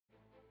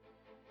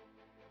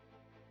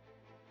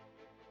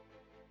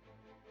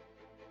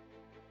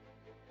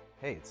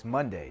Hey, it's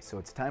Monday, so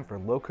it's time for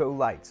Lowco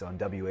Lights on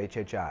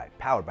WHHI,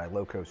 powered by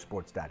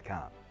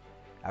LowcoSports.com.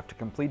 After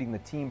completing the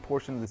team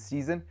portion of the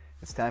season,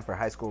 it's time for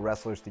high school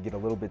wrestlers to get a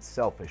little bit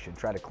selfish and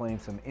try to claim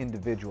some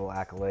individual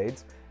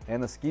accolades.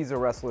 And the SCISA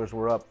wrestlers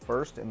were up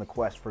first in the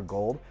quest for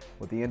gold,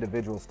 with the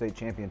individual state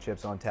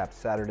championships on tap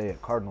Saturday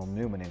at Cardinal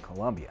Newman in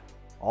Columbia.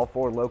 All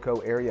four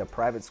Lowco area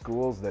private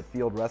schools that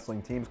field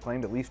wrestling teams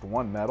claimed at least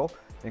one medal,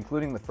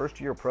 including the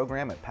first-year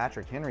program at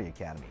Patrick Henry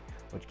Academy,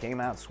 which came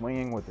out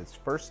swinging with its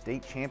first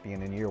state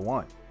champion in year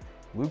one.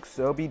 Luke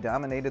Sobey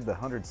dominated the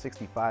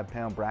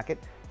 165-pound bracket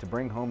to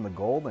bring home the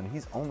gold, and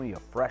he's only a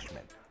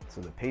freshman,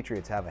 so the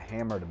Patriots have a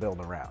hammer to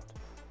build around.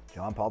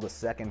 John Paul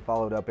II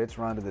followed up its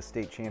run to the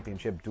state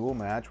championship dual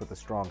match with a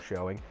strong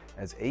showing,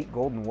 as 8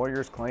 Golden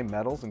Warriors claimed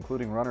medals,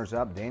 including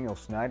runners-up Daniel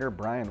Snyder,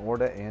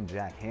 Orta, and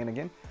Jack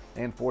Hannagan,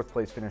 and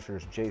fourth-place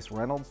finishers Jase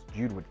Reynolds,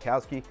 Jude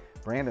Witkowski,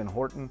 Brandyn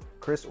Horton,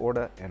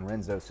 Orta, and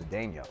Renzo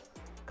Cedeno.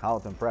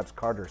 Colleton Prep's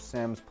Carter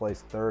Sims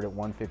placed third at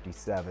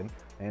 157,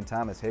 and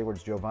Thomas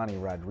Heyward's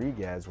Jovani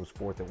Rodriguez was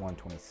fourth at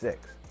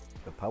 126.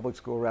 The public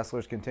school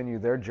wrestlers continue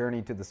their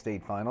journey to the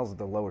state finals at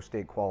the lower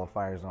state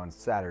qualifiers on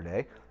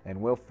Saturday,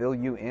 and we'll fill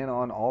you in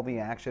on all the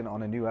action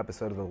on a new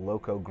episode of the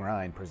Lowco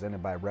Grind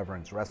presented by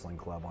Reverence Wrestling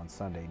Club on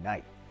Sunday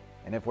night.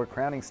 And if we're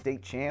crowning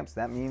state champs,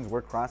 that means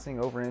we're crossing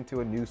over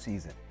into a new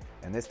season.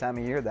 And this time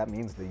of year, that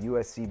means the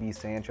USCB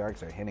Sand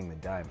Sharks are hitting the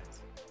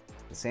diamonds.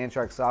 The Sand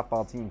Sharks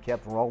softball team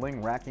kept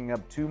rolling, racking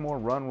up 2 more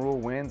run rule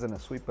wins and a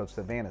sweep of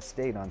Savannah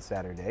State on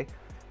Saturday,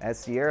 as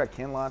Sierra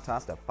Kinlaw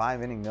tossed a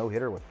 5-inning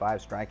no-hitter with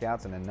 5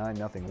 strikeouts and a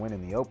 9-0 win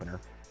in the opener,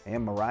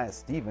 and Mariah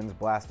Stevens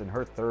blasted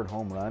her 3rd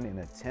home run in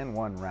a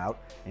 10-1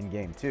 rout in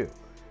Game 2.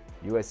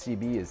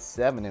 USCB is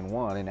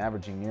 7-1 and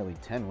averaging nearly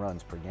 10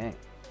 runs per game.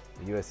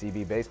 The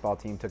USCB baseball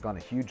team took on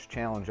a huge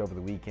challenge over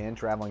the weekend,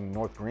 traveling to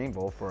North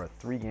Greenville for a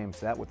 3-game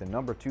set with the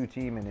number 2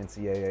 team in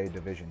NCAA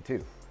Division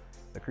II.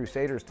 The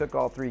Crusaders took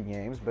all 3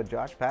 games, but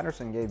Josh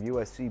Patterson gave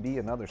USCB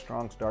another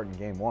strong start in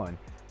Game 1,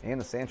 and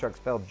the Sand Sharks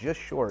fell just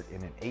short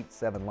in an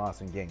 8-7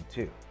 loss in Game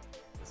 2.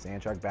 The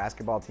Sand Shark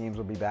basketball teams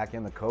will be back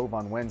in the Cove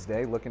on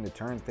Wednesday, looking to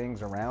turn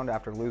things around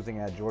after losing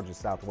at Georgia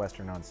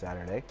Southwestern on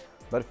Saturday.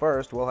 But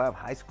first, we'll have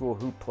high school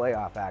hoop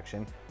playoff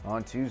action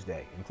on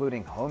Tuesday,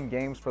 including home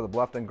games for the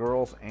Bluffton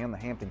girls and the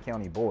Hampton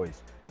County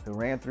boys, who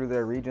ran through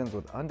their regions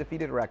with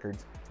undefeated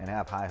records and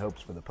have high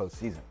hopes for the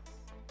postseason.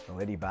 The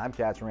Lady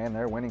Bobcats ran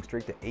their winning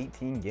streak to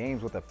 18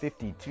 games with a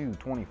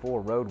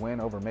 52-24 road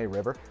win over May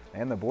River,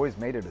 and the boys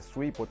made it a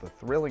sweep with a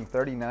thrilling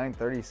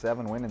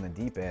 39-37 win in the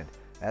deep end,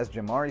 as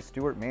Jamari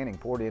Stewart Manning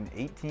poured in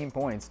 18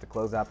 points to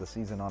close out the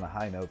season on a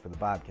high note for the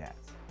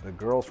Bobcats. The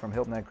girls from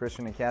Hilton Head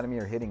Christian Academy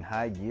are hitting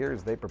high gear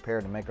as they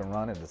prepare to make a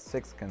run at the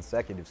 6th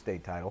consecutive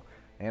state title,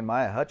 and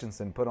Maya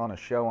Hutchinson put on a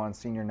show on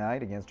senior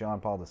night against John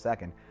Paul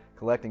II,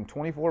 collecting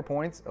 24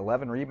 points,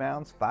 11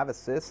 rebounds, 5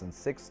 assists, and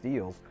 6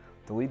 steals,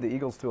 to lead the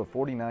Eagles to a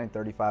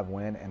 49-35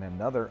 win and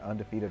another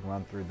undefeated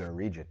run through their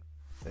region.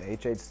 The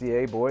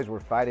HHCA boys were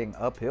fighting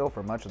uphill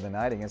for much of the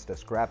night against a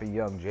scrappy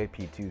young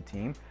JP2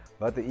 team,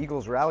 but the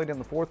Eagles rallied in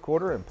the 4th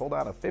quarter and pulled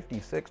out a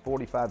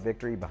 56-45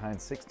 victory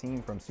behind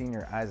 16 from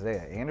senior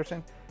Isaiah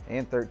Anderson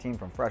and 13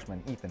 from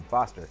freshman Ethan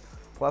Foster,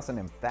 plus an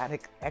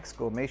emphatic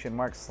exclamation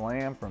mark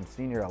slam from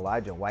senior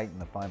Elijah White in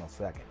the final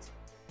seconds.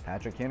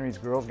 Patrick Henry's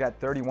girls got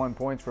 31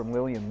 points from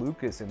Lillian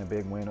Lucas in a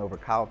big win over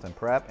Colleton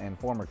Prep and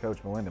former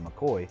coach Melinda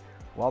McCoy,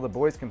 while the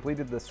boys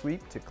completed the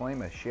sweep to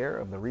claim a share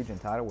of the region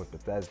title with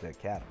Bethesda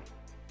Academy.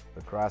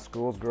 The Cross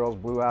Schools girls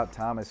blew out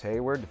Thomas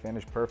Heyward to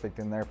finish perfect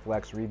in their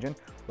flex region,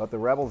 but the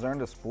Rebels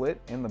earned a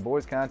split in the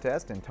boys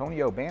contest, and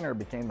Antonio Banner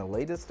became the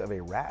latest of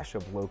a rash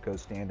of Lowco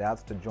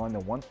standouts to join the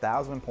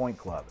 1,000-point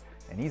club,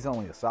 and he's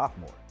only a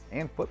sophomore,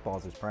 and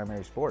football's his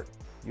primary sport.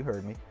 You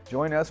heard me.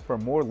 Join us for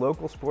more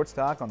local sports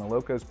talk on the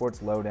Lowco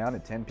Sports Lowdown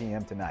at 10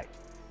 p.m. tonight.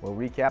 We'll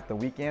recap the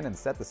weekend and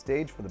set the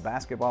stage for the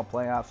basketball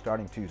playoffs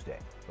starting Tuesday.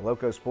 For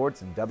Lowco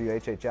Sports and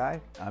WHHI,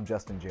 I'm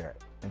Justin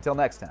Jarrett. Until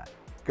next time,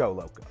 go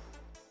Lowco.